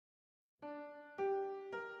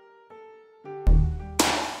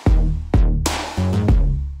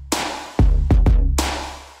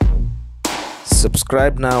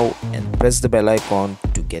Subscribe now and press the bell icon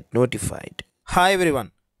to get notified. Hi everyone,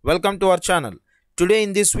 welcome to our channel. Today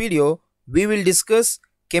in this video, we will discuss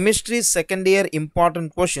chemistry second year important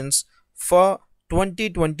questions for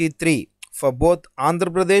 2023 for both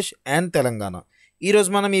Andhra Pradesh and Telangana. ఈ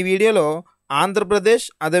రోజు మనం ఈ వీడియోలో ఆంధ్రప్రదేశ్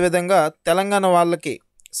అదేవిధంగా తెలంగాణ వాళ్ళకి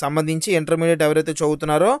సంబంధించి intermediate ఎవరైతే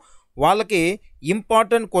చదువుతున్నారో వాళ్ళకి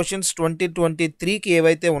ఇంపార్టెంట్ క్వశ్చన్స్ 2023కి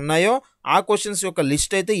ఏవైతే ఉన్నాయో ఆ క్వశ్చన్స్ యొక్క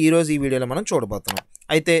లిస్ట్ అయితే ఈరోజు ఈ వీడియోలో మనం చూడబోతున్నాం.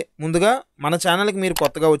 అయితే ముందుగా మన ఛానల్కి మీరు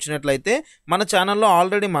కొత్తగా వచ్చినట్లయితే మన ఛానల్లో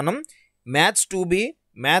ఆల్రెడీ మనం maths 2B,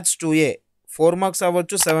 maths 2A 4 marks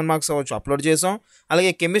అవ్వచ్చు, 7 మార్క్స్ అవ్వచ్చు అప్లోడ్ చేసాం.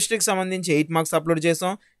 అలాగే కెమిస్ట్రీకి సంబంధించి 8 మార్క్స్ అప్లోడ్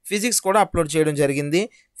చేసాం. ఫిజిక్స్ కూడా అప్లోడ్ చేయడం జరిగింది.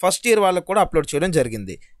 ఫస్ట్ ఇయర్ వాళ్ళకు కూడా అప్లోడ్ చేయడం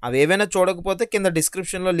జరిగింది. అవి ఏవైనా చూడకపోతే కింద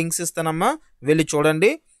డిస్క్రిప్షన్లో లింక్స్ ఇస్తానమ్మా, వెళ్ళి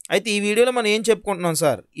చూడండి. అయితే ఈ వీడియోలో మనం ఏం చెప్పుకుంటున్నాం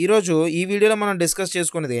సార్, ఈరోజు ఈ వీడియోలో మనం డిస్కస్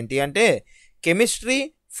చేసుకునేది ఏంటి అంటే కెమిస్ట్రీ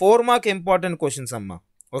 4 మార్క్ ఇంపార్టెంట్ క్వశ్చన్స్ అమ్మా.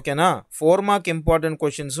 ఓకేనా, 4 మార్క్ ఇంపార్టెంట్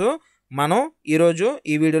క్వశ్చన్స్ మనం ఈరోజు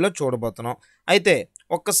ఈ వీడియోలో చూడబోతున్నాం. అయితే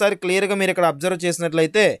ఒక్కసారి క్లియర్గా మీరు ఇక్కడ అబ్జర్వ్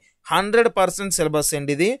చేసినట్లయితే 100% సిలబస్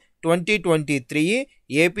అండి ఇది. 2023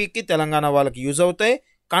 ఏపీకి తెలంగాణ వాళ్ళకి యూజ్ అవుతాయి.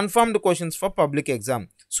 Confirmed questions for public exam.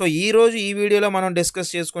 So ఈరోజు ఈ వీడియోలో మనం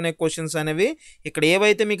డిస్కస్ చేసుకునే క్వశ్చన్స్ అనేవి ఇక్కడ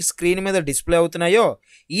ఏవైతే మీకు స్క్రీన్ మీద డిస్ప్లే అవుతున్నాయో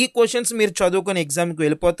ఈ క్వశ్చన్స్ మీరు చదువుకునే ఎగ్జామ్కి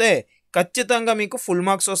వెళ్ళిపోతే ఖచ్చితంగా మీకు ఫుల్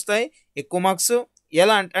మార్క్స్ వస్తాయి, ఎక్కువ మార్క్స్.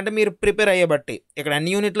 ఎలా అంటే మీరు ప్రిపేర్ అయ్యే బట్టి ఇక్కడ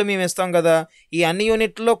అన్ని యూనిట్లు మేము ఇస్తాం కదా, ఈ అన్ని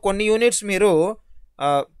యూనిట్లో కొన్ని యూనిట్స్ మీరు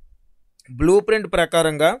బ్లూ ప్రింట్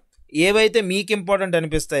ప్రకారంగా ఏవైతే మీకు ఇంపార్టెంట్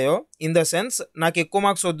అనిపిస్తాయో, ఇన్ ద సెన్స్ నాకు ఎక్కువ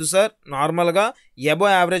మార్క్స్ వద్దు సార్, నార్మల్గా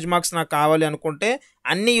అబవ్ యావరేజ్ మార్క్స్ నాకు కావాలి అనుకుంటే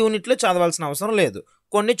అన్ని యూనిట్లు చదవాల్సిన అవసరం లేదు,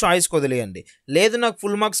 కొన్ని చాయిస్కి వదిలేయండి. లేదు నాకు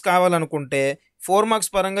ఫుల్ మార్క్స్ కావాలనుకుంటే 4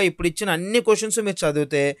 మార్క్స్ పరంగా ఇప్పుడు ఇచ్చిన అన్ని క్వశ్చన్స్ మీరు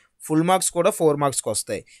చదివితే ఫుల్ మార్క్స్ కూడా 4 మార్క్స్కి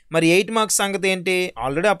వస్తాయి. మరి 8 మార్క్స్ సంగతి ఏంటి,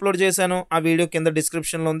 ఆల్రెడీ అప్లోడ్ చేశాను, ఆ వీడియో కింద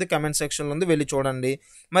డిస్క్రిప్షన్లో ఉంది, కమెంట్ సెక్షన్లో ఉంది, వెళ్ళి చూడండి.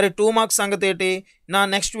 మరి 2 మార్క్స్ సంగతి ఏంటి, నా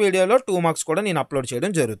నెక్స్ట్ వీడియోలో 2 మార్క్స్ కూడా నేను అప్లోడ్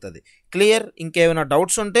చేయడం జరుగుతుంది. క్లియర్? ఇంకేమైనా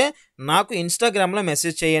డౌట్స్ ఉంటే నాకు ఇన్స్టాగ్రామ్లో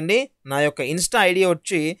మెసేజ్ చేయండి. నా యొక్క ఇన్స్టా ఐడి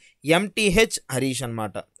వచ్చి MTH హరీష్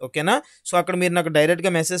అనమాట. ఓకేనా, సో అక్కడ మీరు నాకు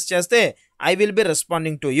డైరెక్ట్గా మెసేజ్ చేస్తే I will be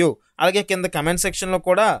responding to you. అలాగే కింద కమెంట్ సెక్షన్లో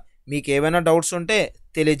కూడా మీకు ఏమైనా డౌట్స్ ఉంటే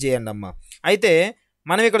తెలియజేయండి అమ్మా. అయితే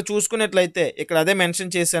మనం ఇక్కడ చూసుకున్నట్లయితే ఇక్కడ అదే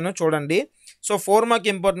మెన్షన్ చేశాను చూడండి. సో 4 మార్క్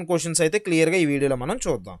ఇంపార్టెంట్ క్వశ్చన్స్ అయితే క్లియర్గా ఈ వీడియోలో మనం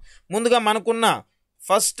చూద్దాం. ముందుగా మనకున్న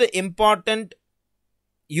ఫస్ట్ ఇంపార్టెంట్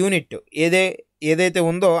యూనిట్ ఏదైతే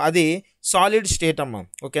ఉందో అది సాలిడ్ స్టేట్ అమ్మ.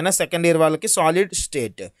 ఓకేనా, సెకండ్ ఇయర్ వాళ్ళకి సాలిడ్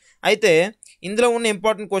స్టేట్. అయితే ఇందులో ఉన్న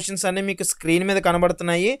ఇంపార్టెంట్ క్వశ్చన్స్ అన్నీ మీకు స్క్రీన్ మీద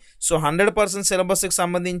కనబడుతున్నాయి. సో 100% సిలబస్కి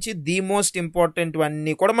సంబంధించి ది మోస్ట్ ఇంపార్టెంట్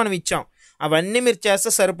అన్నీ కూడా మనం ఇచ్చాం. అవన్నీ మీరు చేస్తే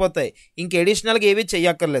సరిపోతాయి, ఇంక ఎడిషనల్గా ఏవి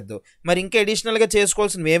చెయ్యక్కర్లేదు. మరి ఇంకా ఎడిషనల్గా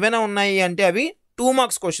చేసుకోవాల్సినవి ఏవైనా ఉన్నాయి అంటే అవి 2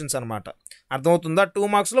 మార్క్స్ క్వశ్చన్స్ అనమాట. అర్థమవుతుందా? 2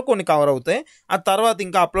 మార్క్స్లో కొన్ని కవర్ అవుతాయి, ఆ తర్వాత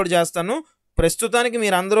ఇంకా అప్లోడ్ చేస్తాను. ప్రస్తుతానికి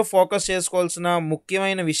మీరు అందరూ ఫోకస్ చేసుకోవాల్సిన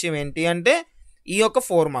ముఖ్యమైన విషయం ఏంటి అంటే ఈ యొక్క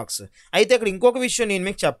 4 మార్క్స్. అయితే ఇక్కడ ఇంకొక విషయం నేను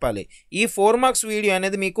మీకు చెప్పాలి. ఈ 4 మార్క్స్ వీడియో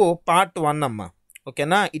అనేది మీకు పార్ట్ 1 అమ్మ.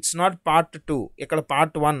 ఓకేనా, ఇట్స్ నాట్ పార్ట్ 2. ఇక్కడ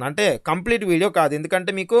పార్ట్ 1 అంటే కంప్లీట్ వీడియో కాదు,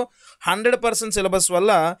 ఎందుకంటే మీకు 100% సిలబస్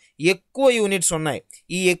వల్ల ఎక్కువ యూనిట్స్ ఉన్నాయి.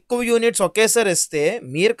 ఈ ఎక్కువ యూనిట్స్ ఒకేసారి ఇస్తే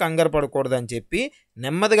మీరు కంగారు పడకూడదని చెప్పి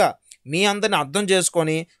నెమ్మదిగా మీ అందరిని అర్థం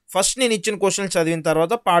చేసుకొని ఫస్ట్ నేను ఇచ్చిన క్వశ్చన్స్ చదివిన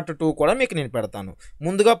తర్వాత పార్ట్ 2 కూడా మీకు నేను పెడతాను.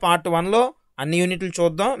 ముందుగా పార్ట్ 1లో అన్ని యూనిట్లు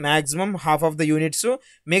చూద్దాం, maximum half of the units.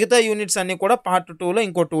 మిగతా యూనిట్స్ అన్నీ కూడా పార్ట్ 2లో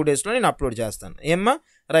ఇంకో 2 డేస్లో నేను అప్లోడ్ చేస్తాను. ఏమ్మా,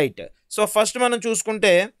 రైట్. సో ఫస్ట్ మనం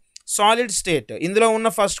చూసుకుంటే సాలిడ్ స్టేట్. ఇందులో ఉన్న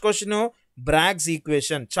ఫస్ట్ క్వశ్చన్ బ్రాగ్స్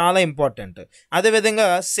ఈక్వేషన్, చాలా ఇంపార్టెంట్. అదేవిధంగా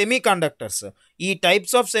సెమీ కండక్టర్స్. ఈ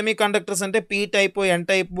టైప్స్ ఆఫ్ సెమీ కండక్టర్స్ అంటే పీ టైపు, ఎన్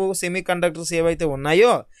టైపు సెమీ కండక్టర్స్ ఏవైతే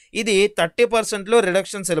ఉన్నాయో ఇది 30%లో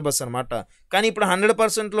రిడక్షన్ సిలబస్ అనమాట. కానీ ఇప్పుడు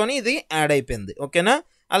 100%లోని ఇది యాడ్ అయిపోయింది. ఓకేనా,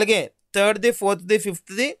 అలాగే థర్డ్ది, ఫోర్త్ది,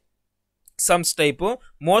 ఫిఫ్త్ది సమ్స్ టైపు.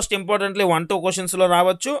 మోస్ట్ ఇంపార్టెంట్లీ 1-2 క్వశ్చన్స్లో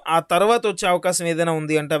రావచ్చు. ఆ తర్వాత వచ్చే అవకాశం ఏదైనా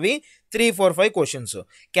ఉంది అంటే అవి 3, 4, 5 questions.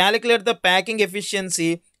 Calculate the packing efficiency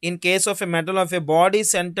in case of a metal of a body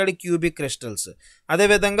centred cubic crystals.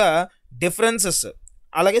 అదేవిధంగా డిఫరెన్సెస్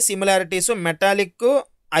అలాగే సిమిలారిటీస్ మెటాలిక్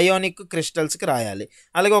అయోనిక్ క్రిస్టల్స్కి రాయాలి.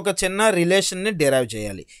 అలాగే ఒక చిన్న రిలేషన్ని డిరైవ్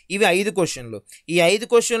చేయాలి. ఇవి 5 క్వశ్చన్లు. ఈ 5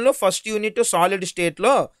 క్వశ్చన్లు ఫస్ట్ యూనిట్ సాలిడ్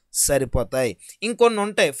స్టేట్లో సరిపోతాయి. ఇంకొన్ని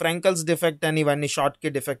ఉంటాయి, ఫ్రాంకల్స్ డిఫెక్ట్ అని, ఇవన్నీ షార్ట్ కీ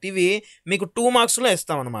డిఫెక్ట్, ఇవి మీకు 2 మార్క్స్లో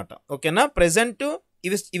ఇస్తామన్నమాట. ఓకేనా, ప్రజెంట్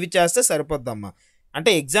ఇవి చేస్తే సరిపోద్దమ్మా.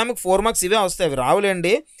 అంటే ఎగ్జామ్కి 4 మార్క్స్ ఇవే వస్తాయి, అవి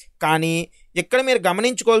రావులేండి. కానీ ఇక్కడ మీరు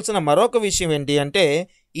గమనించుకోవాల్సిన మరొక విషయం ఏంటి అంటే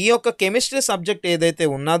ఈ యొక్క కెమిస్ట్రీ సబ్జెక్ట్ ఏదైతే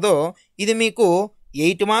ఉన్నదో ఇది మీకు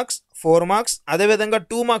 8 మార్క్స్, 4 మార్క్స్, అదేవిధంగా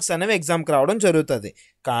 2 మార్క్స్ అనేవి ఎగ్జామ్కి రావడం జరుగుతుంది.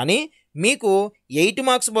 కానీ మీకు 8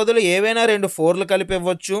 మార్క్స్ బదులు ఏవైనా 2 4లు కలిపి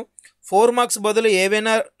ఇవ్వచ్చు, 4 మార్క్స్ బదులు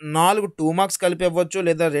ఏవైనా 4 2 మార్క్స్ కలిపి ఇవ్వచ్చు,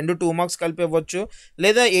 లేదా 2 2 మార్క్స్ కలిపి ఇవ్వచ్చు,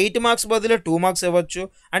 లేదా 8 మార్క్స్ బదులు 2 మార్క్స్ ఇవ్వచ్చు.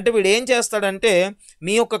 అంటే వీడు ఏం చేస్తాడంటే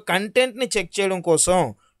మీ యొక్క కంటెంట్ని చెక్ చేయడం కోసం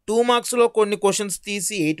 2 మార్క్స్లో కొన్ని క్వశ్చన్స్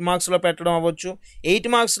తీసి 8 మార్క్స్లో పెట్టడం అవ్వచ్చు, 8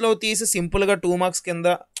 మార్క్స్లో తీసి సింపుల్గా 2 మార్క్స్ కింద,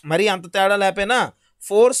 మరీ అంత తేడా లేకపోయినా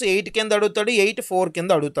 4 8 కింద అడుగుతాడు, 8 4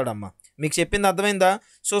 కింద అడుగుతాడమ్మా. మీకు చెప్పింది అర్థమైందా?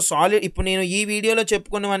 సో సాలిడ్ ఇప్పుడు నేను ఈ వీడియోలో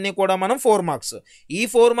చెప్పుకున్నవన్నీ కూడా మనం 4 మార్క్స్, ఈ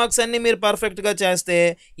 4 మార్క్స్ అన్నీ మీరు పర్ఫెక్ట్గా చేస్తే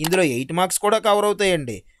ఇందులో 8 మార్క్స్ కూడా కవర్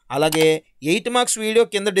అవుతాయండి. అలాగే 8 మార్క్స్ వీడియో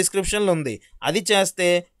కింద డిస్క్రిప్షన్లో ఉంది, అది చేస్తే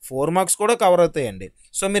 4 మార్క్స్ కూడా కవర్ అవుతాయండి.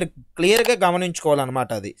 సో మీరు క్లియర్గా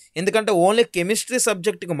గమనించుకోవాలన్నమాట అది. ఎందుకంటే ఓన్లీ కెమిస్ట్రీ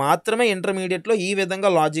సబ్జెక్ట్కి మాత్రమే ఇంటర్మీడియట్లో ఈ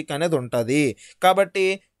విధంగా లాజిక్ అనేది ఉంటుంది. కాబట్టి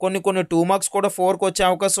కొన్ని 2 మార్క్స్ కూడా 4కి వచ్చే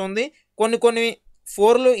అవకాశం ఉంది, కొన్ని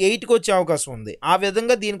 4లో 8కి వచ్చే అవకాశం ఉంది. ఆ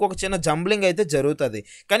విధంగా దీనికి ఒక చిన్న జంబ్లింగ్ అయితే జరుగుతుంది.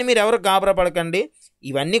 కానీ మీరు ఎవరు గాబరా పడకండి,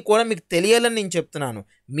 ఇవన్నీ కూడా మీకు తెలియాలని నేను చెప్తున్నాను.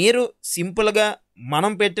 మీరు సింపుల్గా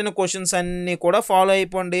మనం పెట్టిన క్వశ్చన్స్ అన్నీ కూడా ఫాలో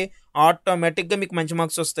అయిపోండి, ఆటోమేటిక్గా మీకు మంచి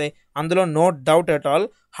మార్క్స్ వస్తాయి. అందులో no doubt at all,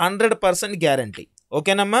 100% guarantee.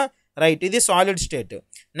 ఓకేనమ్మా? రైట్, ఇది సాలిడ్ స్టేట్.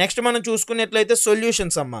 నెక్స్ట్ మనం చూసుకున్నట్లయితే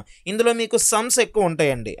సొల్యూషన్స్ అమ్మ. ఇందులో మీకు సమ్స్ ఎక్కువ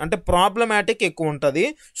ఉంటాయండి, అంటే ప్రాబ్లమాటిక్ ఎక్కువ ఉంటుంది.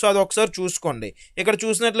 సో అది ఒకసారి చూసుకోండి. ఇక్కడ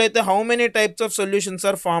చూసినట్లయితే how many types of solutions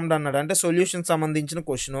are formed అన్నాడు, అంటే సొల్యూషన్ సంబంధించిన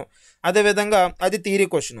క్వశ్చను. అదేవిధంగా అది థియరీ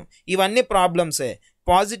క్వశ్చను. ఇవన్నీ ప్రాబ్లమ్సే.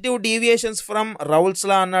 పాజిటివ్ డీవియేషన్స్ ఫ్రమ్ రౌల్స్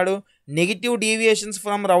లా అన్నాడు, నెగిటివ్ డీవియేషన్స్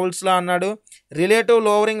ఫ్రమ్ రౌల్స్ లా అన్నాడు, రిలేటివ్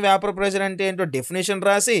లోవరింగ్ వేపర్ ప్రెషర్ అంటే ఏంటో డెఫినేషన్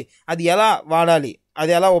రాసి అది ఎలా వాడాలి,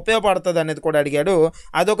 అది ఎలా ఉపయోగపడుతుంది అనేది కూడా అడిగాడు.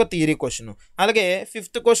 అదొక థియరీ క్వశ్చన్. అలాగే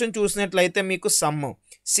 5th క్వశ్చన్ చూసినట్లయితే మీకు సమ్,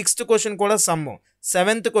 6th క్వశ్చన్ కూడా some,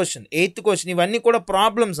 7th question, 8th question, ఇవన్నీ కూడా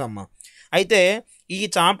ప్రాబ్లమ్స్ అమ్మ. అయితే ఈ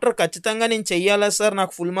చాప్టర్ ఖచ్చితంగా నేను చెయ్యాలా సార్,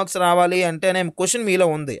 నాకు ఫుల్ మార్క్స్ రావాలి అంటే అనే క్వశ్చన్ మీలో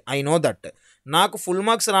ఉంది. I know that. నాకు ఫుల్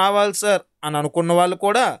మార్క్స్ రావాలి సార్ అని అనుకున్న వాళ్ళు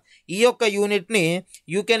కూడా ఈ యొక్క యూనిట్ని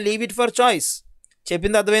you can leave it for choice.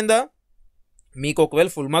 చెప్పింది అర్థమైందా? మీకు ఒకవేళ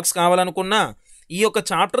ఫుల్ మార్క్స్ కావాలనుకున్నా ఈ యొక్క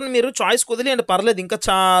చాప్టర్ని మీరు చాయిస్ వదిలేయండి, పర్లేదు. ఇంకా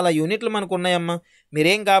చాలా యూనిట్లు మనకు ఉన్నాయమ్మా,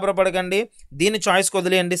 మీరేం గాబరా పడకండి. దీన్ని చాయిస్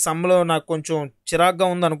వదిలేయండి. సమ్లో నాకు కొంచెం చిరాగ్గా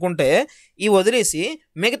ఉందనుకుంటే ఈ వదిలేసి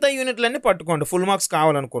మిగతా యూనిట్లన్నీ పట్టుకోండి. ఫుల్ మార్క్స్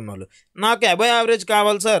కావాలనుకున్న వాళ్ళు, నాకు అబవ్ యావరేజ్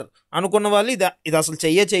కావాలి సార్ అనుకున్న వాళ్ళు ఇది అసలు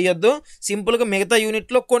చెయ్యొద్దు. సింపుల్గా మిగతా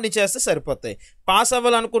యూనిట్లో కొన్ని చేస్తే సరిపోతాయి. పాస్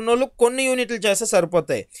అవ్వాలనుకున్న వాళ్ళు కొన్ని యూనిట్లు చేస్తే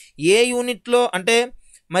సరిపోతాయి. ఏ యూనిట్లో అంటే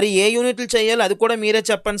మరి ఏ యూనిట్లు చేయాలో అది కూడా మీరే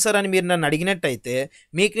చెప్పండి సార్ అని మీరు నన్ను అడిగినట్టయితే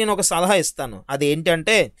మీకు నేను ఒక సలహా ఇస్తాను. అది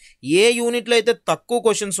ఏంటంటే ఏ యూనిట్లో అయితే తక్కువ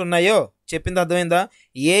క్వశ్చన్స్ ఉన్నాయో, చెప్పింది అర్థమైందా,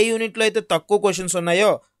 ఏ యూనిట్లో అయితే తక్కువ క్వశ్చన్స్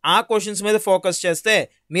ఉన్నాయో ఆ క్వశ్చన్స్ మీద ఫోకస్ చేస్తే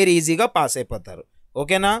మీరు ఈజీగా పాస్ అయిపోతారు.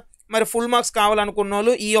 ఓకేనా? మరి ఫుల్ మార్క్స్ కావాలనుకున్న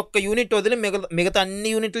వాళ్ళు ఈ యొక్క యూనిట్ వదిలి మిగతా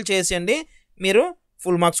అన్ని యూనిట్లు చేసేయండి, మీరు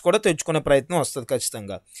ఫుల్ మార్క్స్ కూడా తెచ్చుకునే ప్రయత్నం వస్తుంది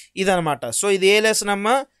ఖచ్చితంగా. ఇదనమాట. సో ఇది ఏ లెసన్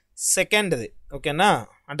అమ్మా? సెకండ్ది. ఓకేనా?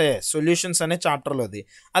 అంటే సొల్యూషన్స్ అనే చాప్టర్లోది.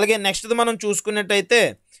 అలాగే నెక్స్ట్ది మనం చూసుకున్నట్టయితే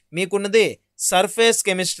మీకున్నది సర్ఫేస్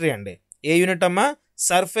కెమిస్ట్రీ అండి. ఏ యూనిట్ అమ్మా?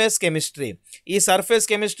 Surface chemistry. ఈ సర్ఫేస్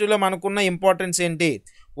కెమిస్ట్రీలో మనకున్న ఇంపార్టెన్స్ ఏంటి,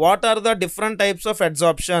 what are the different types of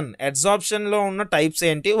అడ్జార్ప్షన్లో ఉన్న టైప్స్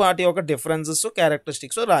ఏంటి, వాటి యొక్క డిఫరెన్సెస్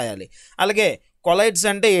క్యారెక్టరిస్టిక్స్ రాయాలి. అలాగే కొలైడ్స్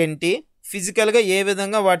అంటే ఏంటి, ఫిజికల్గా ఏ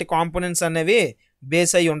విధంగా వాటి కాంపోనెంట్స్ అనేవి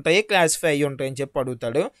బేస్ అయ్యి ఉంటాయి, క్లాసిఫై అయ్యి ఉంటాయి అని చెప్పి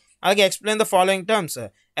అడుగుతాడు. అలాగే explain the following terms,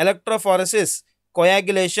 ఎలక్ట్రోఫారెసిస్,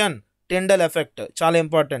 coagulation, Tyndall effect, చాలా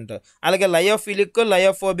ఇంపార్టెంట్. అలాగే లయోఫిలిక్,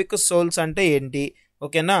 లయోఫోబిక్ సోల్స్ అంటే ఏంటి,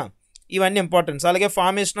 ఓకేనా, ఇవన్నీ ఇంపార్టెంట్స్. అలాగే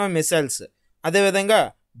ఫార్మేషన్ ఆఫ్ మిసైల్స్, అదేవిధంగా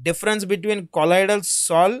డిఫరెన్స్ బిట్వీన్ కొలైడల్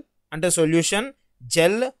సాల్ అంటే సొల్యూషన్,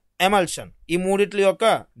 జెల్, ఎమల్షన్, ఈ మూడిట్ల యొక్క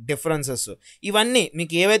డిఫరెన్సెస్, ఇవన్నీ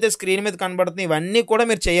మీకు ఏవైతే స్క్రీన్ మీద కనబడుతున్నాయి ఇవన్నీ కూడా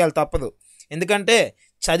మీరు చేయాలి, తప్పదు. ఎందుకంటే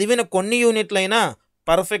చదివిన కొన్ని యూనిట్లైనా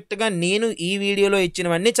పర్ఫెక్ట్గా నేను ఈ వీడియోలో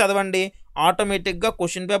ఇచ్చినవన్నీ చదవండి, ఆటోమేటిక్గా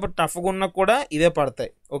క్వశ్చన్ పేపర్ టఫ్గా ఉన్నా కూడా ఇవే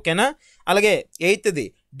పడతాయి. ఓకేనా? అలాగే 8th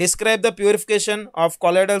describe the purification of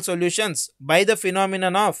colloidal solutions by the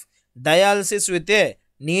phenomenon of dialysis with a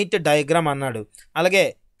neat diagram అన్నాడు. అలాగే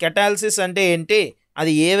కెటాలసిస్ అంటే ఏంటి,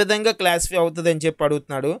 అది ఏ విధంగా క్లాసిఫై అవుతుంది అని చెప్పి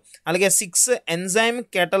అడుగుతున్నాడు. అలాగే 6 ఎంజైమ్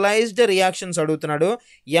కెటలైజ్డ్ రియాక్షన్స్ అడుగుతున్నాడు.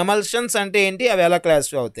 ఎమల్షన్స్ అంటే ఏంటి, అవి ఎలా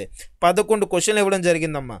క్లాసిఫై అవుతాయి. 11 క్వశ్చన్లు ఇవ్వడం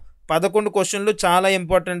జరిగిందమ్మా. 11 క్వశ్చన్లు చాలా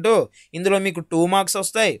ఇంపార్టెంట్. ఇందులో మీకు 2 మార్క్స్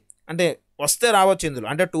వస్తాయి, అంటే వస్తే రావచ్చు ఇందులో,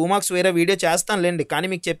 అంటే 2 మార్క్స్ వేరే వీడియో చేస్తానులేండి. కానీ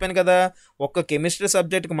మీకు చెప్పాను కదా, ఒక్క కెమిస్ట్రీ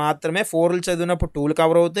సబ్జెక్ట్కి మాత్రమే 4లు చదివినప్పుడు 2లు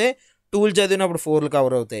కవర్ అవుతాయి, 2లు చదివినప్పుడు 4లు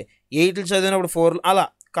కవర్ అవుతాయి, 8లు చదివినప్పుడు 4లు, అలా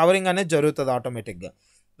కవరింగ్ అనేది జరుగుతుంది ఆటోమేటిక్గా.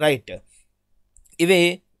 రైట్, ఇవి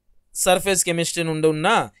సర్ఫేస్ కెమిస్ట్రీ నుండి ఉన్న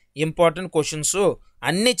ఇంపార్టెంట్ క్వశ్చన్స్.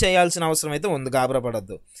 అన్నీ చేయాల్సిన అవసరం అయితే ఉంది, గాబరా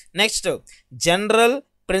పడద్దు. Next general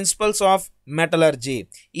principles of metallurgy.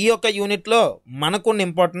 ఈ యొక్క యూనిట్లో మనకున్న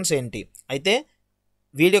ఇంపార్టెన్స్ ఏంటి, అయితే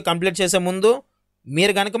వీడియో కంప్లీట్ చేసే ముందు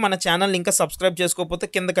మీరు కనుక మన ఛానల్ ఇంకా సబ్స్క్రైబ్ చేసుకోకపోతే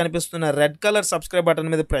కింద కనిపిస్తున్న రెడ్ కలర్ సబ్స్క్రైబ్ బటన్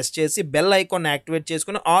మీద ప్రెస్ చేసి బెల్ ఐకాన్ యాక్టివేట్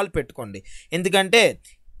చేసుకుని ఆల్ పెట్టుకోండి. ఎందుకంటే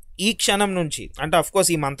ఈ క్షణం నుంచి అంటే అఫ్కోర్స్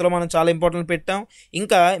ఈ మంత్లో మనం చాలా ఇంపార్టెంట్ పెట్టాం.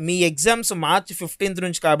 ఇంకా మీ ఎగ్జామ్స్ మార్చ్ 15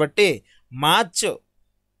 నుంచి కాబట్టి మార్చ్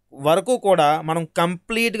వరకు కూడా మనం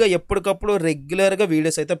కంప్లీట్గా ఎప్పటికప్పుడు రెగ్యులర్గా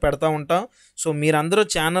వీడియోస్ అయితే పెడతా ఉంటాం. సో మీరందరూ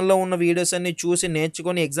ఛానల్లో ఉన్న వీడియోస్ అన్ని చూసి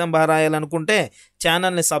నేర్చుకొని ఎగ్జామ్ బాగా రాయాలనుకుంటే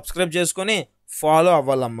ఛానల్ని సబ్స్క్రైబ్ చేసుకొని ఫాలో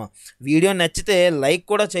అవ్వాలమ్మా. వీడియో నచ్చితే లైక్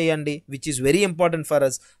కూడా చేయండి, which is very important for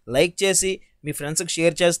us. Like చేసి మీ ఫ్రెండ్స్కి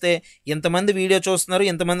షేర్ చేస్తే ఎంతమంది వీడియో చూస్తున్నారు,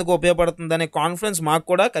 ఎంతమందికి ఉపయోగపడుతుంది అనే కాన్ఫిడెన్స్ మాకు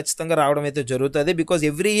కూడా ఖచ్చితంగా రావడం అయితే జరుగుతుంది. బికాజ్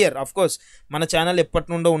ఎవ్రీ ఇయర్ అఫ్కోర్స్ మన ఛానల్ ఎప్పటి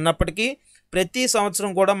నుండో ఉన్నప్పటికీ ప్రతి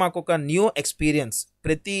సంవత్సరం కూడా మాకు ఒక న్యూ ఎక్స్పీరియన్స్,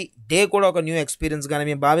 ప్రతి డే కూడా ఒక న్యూ ఎక్స్పీరియన్స్గానే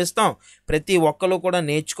మేము భావిస్తాం. ప్రతి ఒక్కరు కూడా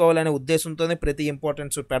నేర్చుకోవాలనే ఉద్దేశంతోనే ప్రతి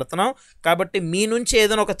ఇంపార్టెన్స్ పెడుతున్నాం. కాబట్టి మీ నుంచి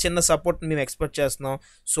ఏదైనా ఒక చిన్న సపోర్ట్ మేము ఎక్స్పెక్ట్ చేస్తున్నాం.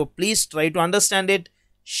 So please try to understand it,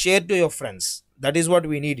 share to your friends. That is what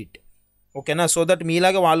we need it. ఓకేనా? సో దట్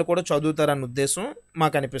మీలాగా వాళ్ళు కూడా చదువుతారన్న ఉద్దేశం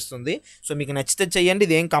మాకు అనిపిస్తుంది. సో మీకు నచ్చితే చెయ్యండి,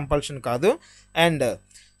 ఇదేం కంపల్షన్ కాదు. And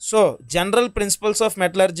so general principles of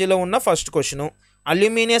మెటలర్జీలో ఉన్న first question,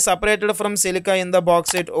 aluminium separated from silica in the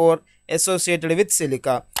bauxite ore associated with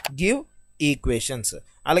silica. Give equations.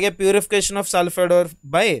 అలాగే purification of sulphide or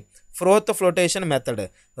by froth flotation method,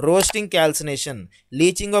 roasting calcination,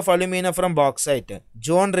 leaching of aluminium from bauxite,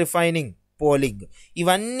 zone refining, polling.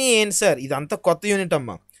 ఇవన్నీ ఏంటి sir? ఇదంతా కొత్త unit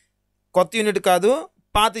అమ్మా. కొత్త unit కాదు,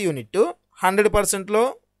 పాత unit. 100%లో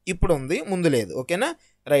ఇప్పుడు ఉంది, ముందు లేదు. ఓకేనా?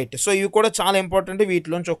 రైట్. సో ఇవి కూడా చాలా ఇంపార్టెంట్,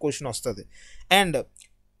 వీటిలోంచి ఒక క్వశ్చన్ వస్తుంది. అండ్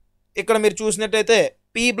ఇక్కడ మీరు చూసినట్టయితే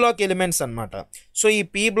పీ బ్లాక్ ఎలిమెంట్స్ అనమాట. సో ఈ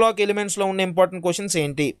పీ బ్లాక్ ఎలిమెంట్స్లో ఉన్న ఇంపార్టెంట్ క్వశ్చన్స్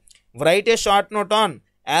ఏంటి? Right A short note on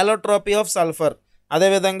అలోట్రోపీ of sulphur.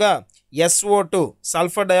 అదేవిధంగా SO2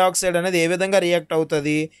 సల్ఫర్ డయాక్సైడ్ అనేది ఏ విధంగా రియాక్ట్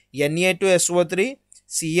అవుతుంది? Na2SO3,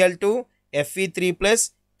 Cl2, Fe3+,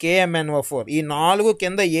 KMnO4. ఈ 4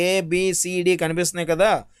 కింద ABCD కనిపిస్తున్నాయి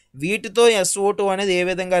కదా, వీటితో SO2 అనేది ఏ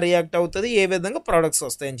విధంగా రియాక్ట్ అవుతుంది, ఏ విధంగా ప్రొడక్ట్స్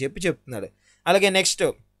వస్తాయని చెప్తున్నాడు. అలాగే next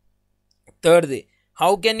థర్డ్ది,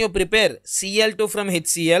 how can you prepare Cl2 from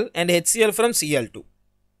HCl and HCl from Cl2?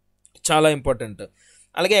 చాలా ఇంపార్టెంట్.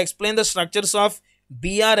 అలాగే explain the structures of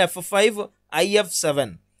BrF5IF7.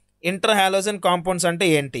 ఇంటర్హాలోజన్ compounds అంటే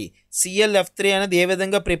ఏంటి? ClF3 అనేది ఏ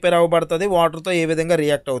విధంగా ప్రిపేర్ అవ్వబడుతుంది, వాటర్తో ఏ విధంగా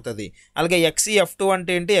రియాక్ట్ అవుతుంది. అలాగే XeF2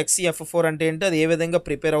 అంటే ఏంటి, XeF4 అంటే ఏంటి, అది ఏ విధంగా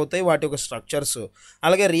ప్రిపేర్ అవుతాయి, వాటి యొక్క స్ట్రక్చర్స్.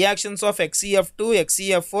 అలాగే reactions of XeF2,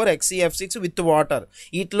 XeF4, XeF6 with water.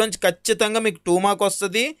 వీటిలోంచి ఖచ్చితంగా మీకు 2 మార్క్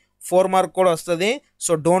వస్తుంది, 4 మార్క్ కూడా వస్తుంది.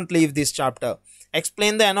 So don't leave this chapter.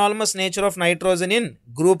 Explain the అనాల్మస్ nature of nitrogen in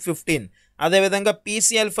group 15. అదేవిధంగా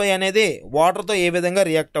PCl5 అనేది వాటర్తో ఏ విధంగా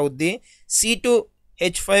రియాక్ట్ అవుద్ది,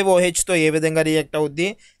 C2H5OHతో ఏ విధంగా రియాక్ట్ అవుద్ది,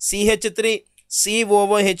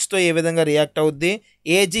 CH3COOHతో ఏ విధంగా రియాక్ట్ అవుద్ది,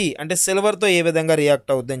 Ag అంటే సిల్వర్తో ఏ విధంగా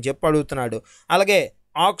రియాక్ట్ అవుద్ది అని చెప్పి అడుగుతున్నాడు. అలాగే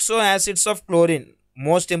oxo acids of chlorine,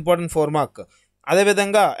 most important 4 mark.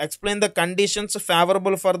 అదేవిధంగా explain the conditions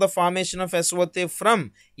favourable for the formation of SO3 from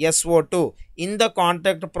SO2 in the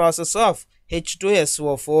contact process of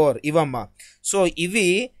H2SO4. ఇవమ్మా. So ఇవి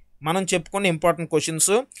మనం చెప్పుకున్న ఇంపార్టెంట్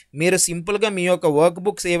క్వశ్చన్స్. మీరు సింపుల్గా మీ యొక్క వర్క్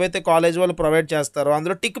బుక్స్ ఏవైతే కాలేజ్ వాళ్ళు ప్రొవైడ్ చేస్తారో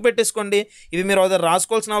అందులో టిక్ పెట్టేసుకోండి. ఇవి మీరు అదే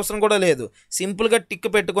రాసుకోవాల్సిన అవసరం కూడా లేదు. సింపుల్గా టిక్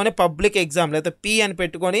పెట్టుకొని పబ్లిక్ ఎగ్జామ్ లేదా P అని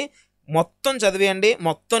పెట్టుకొని మొత్తం చదివేయండి,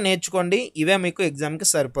 మొత్తం నేర్చుకోండి. ఇవే మీకు ఎగ్జామ్కి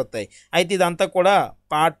సరిపోతాయి. అయితే ఇదంతా కూడా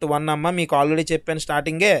పార్ట్ 1 అమ్మ. మీకు ఆల్రెడీ చెప్పాను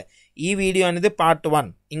స్టార్టింగే, ఈ వీడియో అనేది పార్ట్ 1.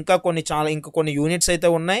 ఇంకా కొన్ని యూనిట్స్ అయితే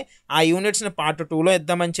ఉన్నాయి. ఆ యూనిట్స్ని పార్ట్ 2లో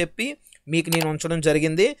ఇద్దామని చెప్పి మీకు నేను ఉంచడం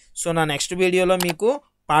జరిగింది. సో నా నెక్స్ట్ వీడియోలో మీకు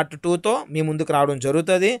పార్ట్ 2తో మీ ముందుకు రావడం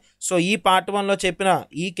జరుగుతుంది. సో ఈ పార్ట్ 1లో చెప్పిన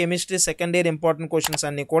ఈ chemistry second year important questions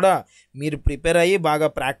అన్నీ కూడా మీరు ప్రిపేర్ అయ్యి బాగా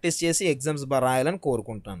ప్రాక్టీస్ చేసి ఎగ్జామ్స్ బాగా రాయాలని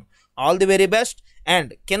కోరుకుంటాను. All the very best.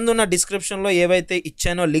 And కింద ఉన్న డిస్క్రిప్షన్లో ఏవైతే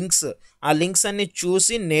ఇచ్చానో లింక్స్, ఆ లింక్స్ అన్ని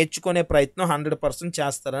చూసి నేర్చుకునే ప్రయత్నం 100%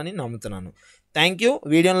 చేస్తారని నమ్ముతున్నాను. Thank you.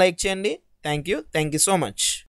 వీడియోని లైక్ చేయండి. Thank you so much.